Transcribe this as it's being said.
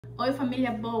Oi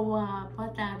família, boa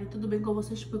tarde, tudo bem com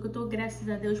vocês? Porque eu tô, graças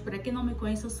a Deus. Para quem não me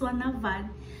conhece, eu sou a Vale.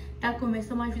 Tá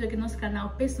começando mais vídeo aqui no nosso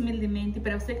canal. Peço humildemente,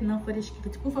 para você que não for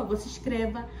inscrito, por favor, se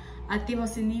inscreva, ativa o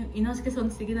sininho e não esqueçam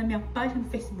de seguir na minha página no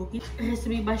Facebook. Eu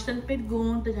recebi bastante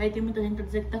perguntas, aí tem muita gente a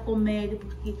dizer que tá com medo,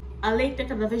 porque a lei tá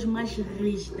cada vez mais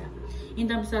rígida.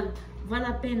 Então, pessoal, vale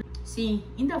a pena? Sim,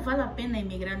 ainda vale a pena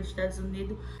imigrar nos Estados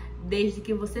Unidos, desde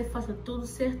que você faça tudo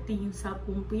certinho, sabe?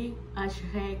 Cumprir as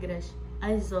regras,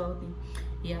 as ordens.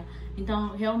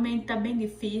 Então, realmente tá bem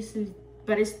difícil.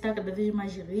 Parece que tá cada vez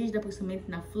mais rígida, principalmente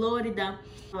na Flórida.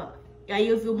 Aí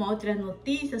eu vi uma outra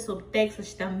notícia sobre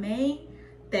Texas também.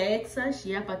 Texas,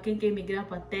 para quem quer migrar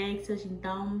para Texas.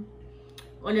 Então,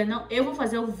 olha, não, eu vou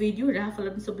fazer um vídeo já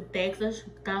falando sobre Texas, o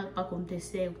que tá para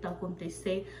acontecer, o que tá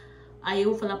acontecendo. Aí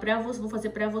eu vou falar para vocês, vou fazer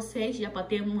para vocês, para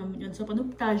ter uma noção, para não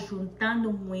estar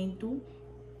juntando muito,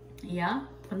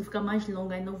 para não ficar mais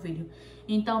longo aí no vídeo.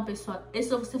 Então, pessoal, é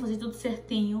só você fazer tudo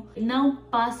certinho. Não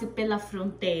passe pela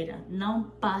fronteira, não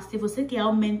passe. Você que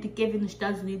realmente quer vir nos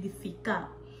Estados Unidos e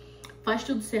ficar, faz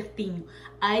tudo certinho.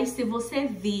 Aí, se você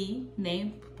vir,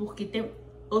 né, porque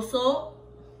eu sou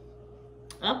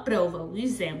a prova, o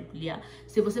exemplo,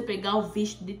 se você pegar o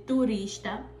visto de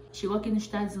turista, chegou aqui nos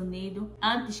Estados Unidos,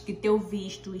 antes que teu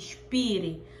visto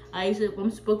expire, aí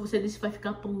vamos supor que você disse que vai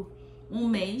ficar por um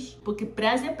mês, porque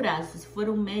prazo é prazo. Se for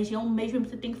um mês, é um mês mesmo,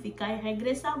 você tem que ficar e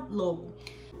regressar logo.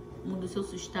 Muda o seu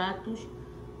status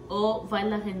ou vai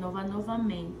lá renovar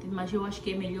novamente. Mas eu acho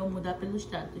que é melhor mudar pelo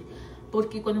status,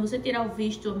 porque quando você tirar o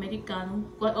visto americano,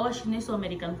 eu acho que nem só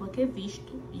americano, qualquer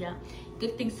visto, o que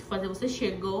tem que se fazer? Você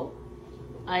chegou,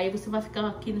 aí você vai ficar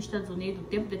aqui nos Estados Unidos,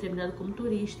 tempo determinado como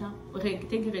turista, tem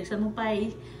que regressar no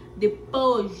país.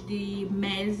 Depois de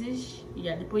meses,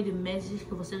 depois de meses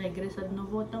que você regressa de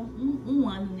novo, então um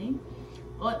ano, né?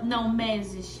 Não,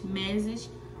 meses,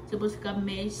 você pode ficar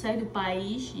meses, sai do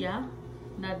país,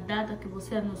 na data que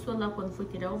você anunciou lá quando foi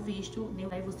tirar o visto, né?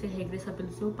 Aí você regressa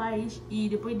pelo seu país e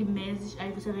depois de meses,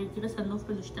 aí você regressa de novo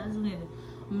pelos Estados Unidos.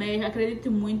 Mas acredito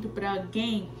muito para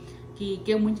alguém que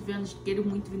quer muito vir nos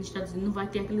Estados Unidos, não vai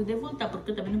ter aquilo de voltar,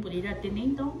 porque eu também não poderia ter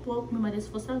nem tão pouco, meu marido, se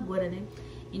fosse agora, né?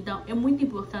 Então, é muito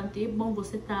importante, é bom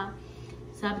você tá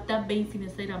bem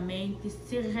financeiramente,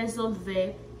 se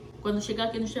resolver. Quando chegar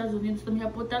aqui nos Estados Unidos, também já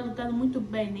pode estar lutando muito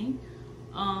bem, né?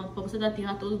 Para você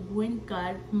tirar todo o green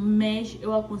card. Mas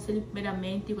eu aconselho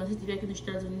primeiramente, quando você estiver aqui nos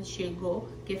Estados Unidos, chegou,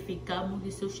 quer ficar,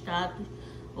 mude seu status,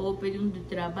 ou período de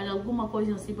trabalho, alguma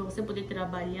coisa assim, para você poder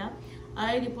trabalhar.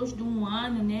 Aí, depois de um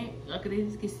ano, né,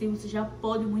 acredito que sim, você já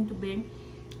pode muito bem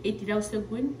e tirar o seu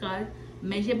green card.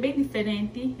 Mas é bem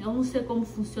diferente, eu não sei como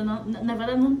funciona, na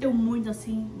verdade não tenho muito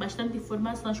assim, bastante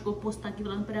informações que eu posso estar aqui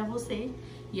falando para vocês,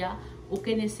 o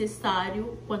que é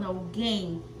necessário quando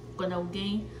alguém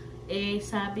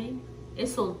é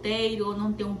solteiro ou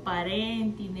não tem um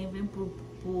parente, né, vem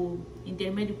por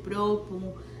intermédio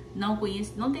próprio, não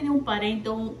conhece, não tem nenhum parente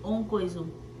ou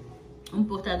um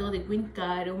portador de green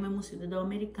card, ou mesmo cidadão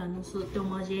americano. Tem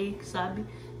mais gente que sabe,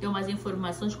 tem mais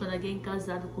informações quando alguém é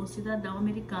casado com um cidadão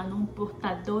americano, um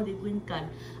portador de green card.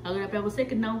 Agora, para você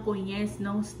que não conhece,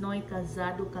 não é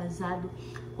casado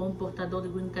com um portador de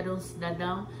green card, um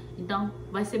cidadão, então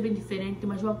vai ser bem diferente,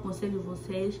 mas eu aconselho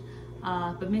vocês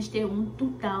a pelo menos ter um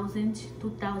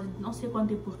 2000, não sei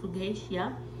quanto em português,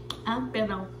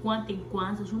 perdão, quanto em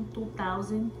kwanzas, um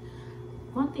 2000,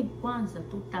 quanto em kwanzas,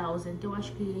 2000, eu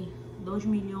acho que 2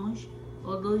 milhões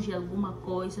ou 2 de alguma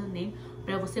coisa, né?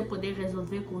 Para você poder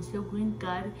resolver com o seu green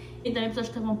card. E também pessoas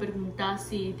estavam perguntar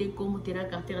se tem como tirar a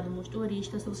carteira de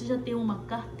motorista. Se você já tem uma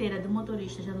carteira de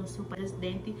motorista já no seu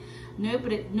presidente, não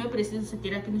é preciso você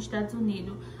tirar aqui nos Estados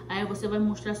Unidos. Aí você vai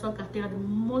mostrar sua carteira de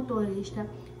motorista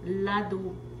lá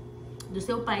do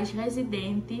seu país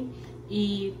residente,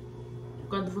 e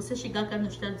quando você chegar cá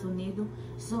nos Estados Unidos,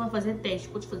 você só vai fazer teste.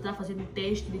 Pode estar fazendo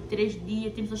teste de 3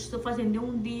 dias. Tem pessoas que estão fazendo de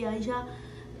 1 dia, aí já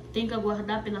tem que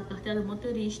aguardar pela carteira de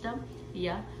motorista, que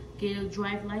é o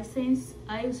drive license.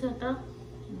 Aí você já tá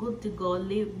good to go,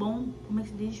 bom, como é que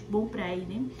se diz? Bom pra ir,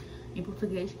 né? Em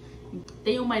português.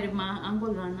 Tem uma irmã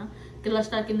angolana que ela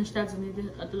está aqui nos Estados Unidos,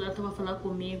 ela estava a falar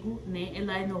comigo, né?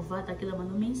 Ela é novata, que ela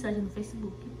mandou mensagem no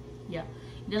Facebook, Então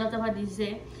ela estava a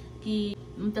dizer que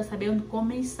não está sabendo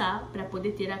começar para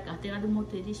poder tirar a carteira de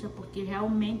motorista, porque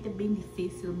realmente é bem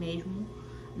difícil mesmo.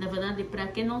 Na verdade, para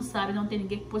quem não sabe, não tem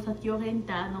ninguém que possa te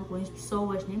orientar, não conhece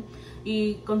pessoas, né?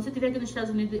 E quando você estiver aqui nos Estados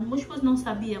Unidos, muitas pessoas não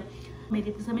sabiam,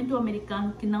 principalmente o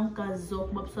americano que não casou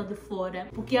com uma pessoa de fora,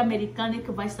 porque o americano é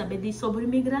que vai saber sobre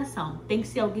imigração. Tem que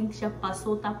ser alguém que já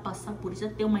passou, tá passando por isso, já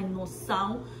tem uma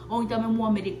noção, ou então mesmo um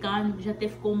americano que já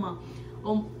teve com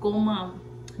uma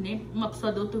né? Uma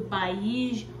pessoa de outro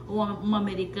país, ou uma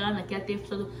americana que até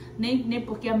nem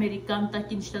porque americano está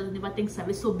aqui nos Estados Unidos vai ter que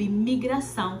saber sobre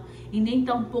imigração, e nem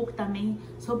tão pouco também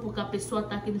só porque a pessoa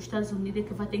está aqui nos Estados Unidos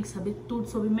que vai ter que saber tudo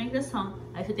sobre imigração.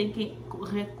 Aí você tem que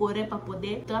recorrer para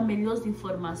poder dar melhores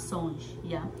informações,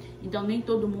 yeah? Então nem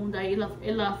todo mundo, aí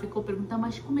ela ficou perguntando,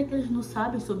 mas como é que eles não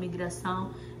sabem sobre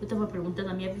imigração? Eu estava perguntando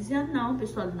à minha vizinha, não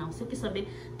pessoal, não, você quer saber,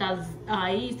 tá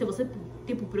aí, se você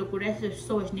tipo procurar essas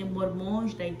pessoas, né,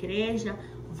 mormons da igreja,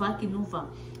 vá que não vá.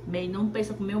 Mas não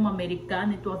pensa como é uma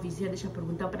americana e tua vizinha deixa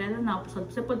perguntar para ela, não pessoal,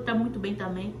 você pode estar muito bem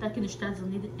também, tá aqui nos Estados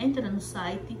Unidos, entra no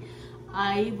site,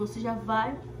 aí você já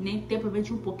vai, né, ter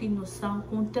provavelmente um pouquinho de noção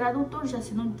com o tradutor, já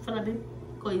se não fala bem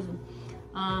coisa,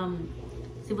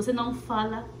 se você não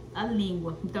fala a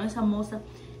língua. Então essa moça,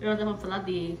 ela estava falando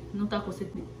de não tá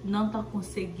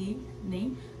conseguindo,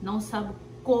 né, não sabe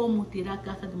como tirar a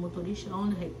carta de motorista,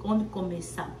 onde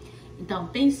começar. Então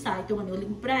tem site, eu mandei o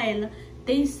link para ela,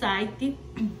 tem site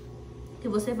que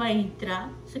você vai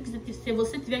entrar, se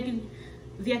você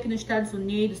vier aqui nos Estados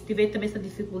Unidos, tiver também essa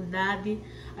dificuldade,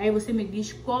 aí você me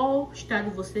diz qual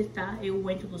estado você está, eu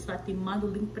entro no site e mando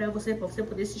o link para você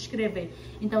poder se inscrever.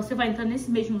 Então você vai entrar nesse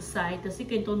mesmo site, assim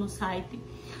que entrou no site,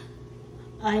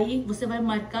 aí você vai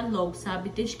marcar logo, sabe?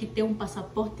 Tem que ter um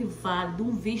passaporte válido,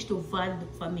 um visto válido,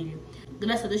 família.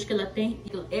 Graças a Deus que ela tem,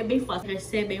 é bem fácil.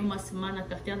 Recebe em uma semana a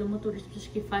carteira do motorista,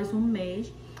 que faz um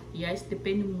mês. E aí isso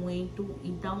depende muito.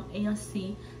 Então é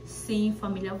assim, sim,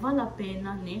 família, vale a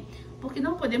pena, né? Porque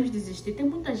não podemos desistir. Tem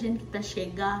muita gente que está a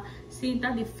chegar, sim, tá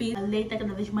difícil, a lei está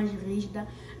cada vez mais rígida,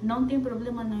 não tem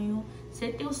problema nenhum. Se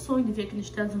tem o sonho de vir aqui nos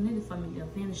Estados Unidos, família,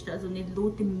 venha nos Estados Unidos,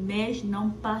 lute, mas não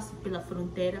passe pela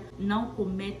fronteira, não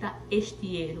cometa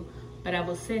este erro, para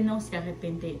você não se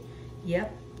arrepender.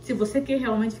 Yeah? Se você quer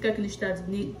realmente ficar aqui nos Estados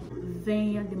Unidos,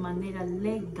 venha de maneira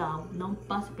legal, não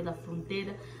passe pela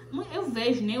fronteira. Eu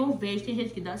vejo, né? Eu vejo, tem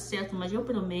gente que dá certo, mas eu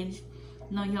pelo menos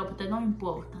não ia optar, não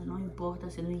importa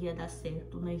se não ia dar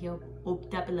certo, não ia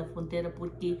optar pela fronteira,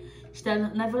 porque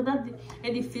na verdade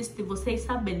é difícil de vocês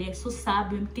saberem, né? Só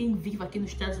sabem quem vive aqui nos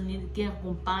Estados Unidos, quem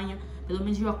acompanha, pelo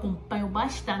menos eu acompanho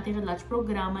bastante relatos,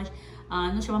 programas,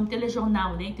 nós chamamos de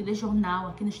telejornal, né? Telejornal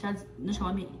aqui nos Estados Unidos, nós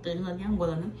chamamos de telejornal de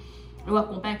Angola, né? Eu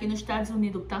acompanho aqui nos Estados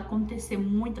Unidos, tá acontecendo,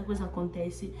 muita coisa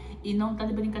acontece e não tá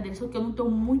de brincadeira. Só que eu não tenho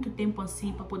muito tempo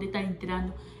assim para poder estar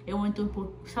entrando. Eu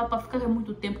entro só para ficar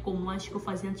muito tempo como antes que eu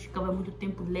fazia antes, ficava muito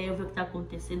tempo leve o que tá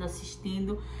acontecendo,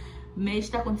 assistindo. Mas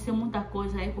está acontecendo muita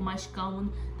coisa aí com mais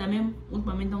calma. Também,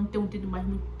 ultimamente, não tenho tido mais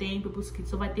muito tempo, por isso que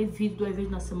só vai ter vídeo 2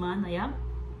 vezes na semana, já?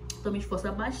 Então me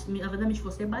esforçar bastante, na verdade me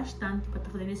esforcei bastante para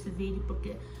estar fazendo esse vídeo,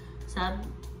 porque, sabe,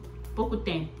 pouco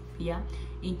tempo, já?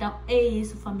 Então é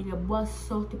isso, família, boa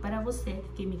sorte para você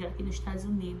que imigrar aqui nos Estados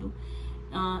Unidos.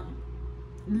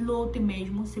 Lute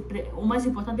mesmo, o mais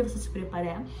importante é você se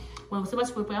preparar. Quando você vai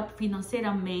se preparar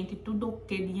financeiramente, tudo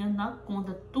ok, dinheiro na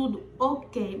conta, tudo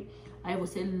ok, aí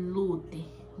você lute.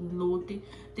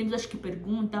 Tem pessoas que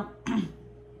perguntam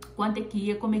quanto é que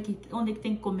ia, onde é que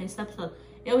tem que começar, pessoal.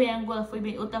 Eu em Angola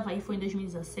eu estava aí, foi em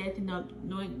 2017,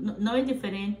 não é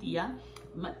diferente, já?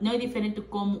 Não é diferente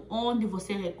como onde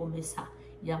você recomeçar,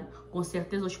 já? Com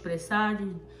certeza os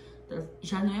presságios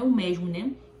já não é o mesmo,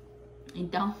 né?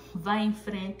 Então, vai em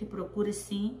frente, procure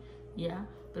sim, já?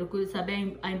 Procure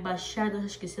saber a embaixada, já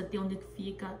esqueci até onde que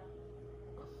fica,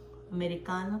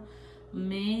 americana,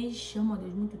 mas, oh meu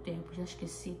Deus, muito tempo, já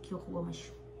esqueci, que horror,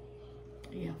 mas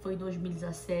foi em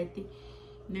 2017,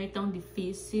 não é tão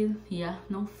difícil,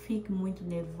 não fique muito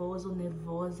nervoso ou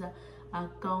nervosa,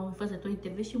 acalme, faça a tua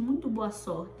entrevista, muito boa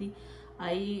sorte.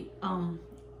 Aí,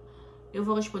 eu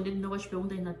vou responder de novo as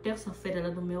perguntas na terça-feira lá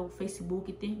do meu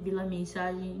Facebook, vi lá a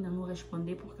mensagem, ainda não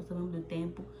respondi por causa do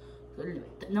tempo.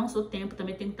 Não só tempo,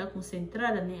 também tenho que estar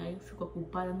concentrada, né? Aí eu fico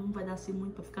ocupada, não vai dar assim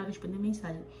muito para ficar respondendo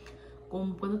mensagem.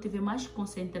 Como quando eu estiver mais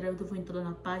concentrada, eu vou entrar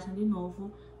na página de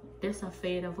novo,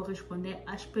 terça-feira, vou responder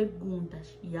as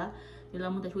perguntas, já? Pela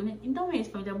muitas perguntas. Então é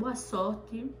isso, família, boa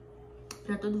sorte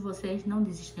para todos vocês, não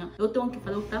desistam. Eu tenho que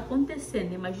falar o que está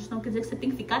acontecendo, né? Mas isso não quer dizer que você tem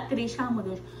que ficar triste, meu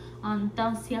Deus.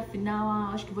 Então, se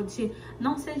afinal, acho que vou dizer,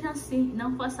 não seja assim,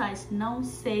 não faça isso, não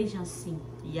seja assim,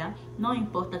 já? Não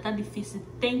importa, tá difícil,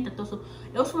 tenta,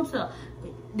 eu sou uma pessoa,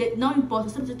 não importa,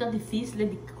 se tá difícil,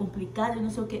 é complicado, não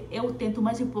sei o que, eu tento, o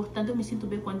mais importante, eu me sinto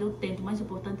bem quando eu tento, o mais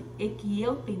importante é que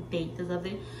eu tentei, tá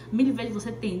sabendo? Mil vezes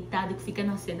você tentar, de que fica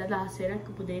na ansiedade, será que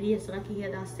eu poderia, será que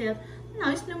ia dar certo?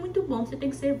 Não, isso não é muito bom, você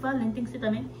tem que ser valente, tem que ser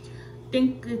também,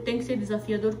 tem que ser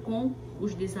desafiador com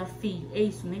os desafios, é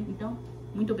isso, né? Então,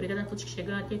 muito obrigada a todos que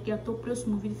chegaram até aqui. Até o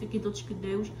próximo vídeo. Fiquem todos com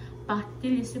Deus.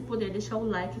 Partilhe se puder. Deixar o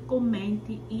like,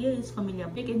 comente. E é isso, família.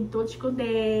 Fiquem todos com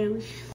Deus.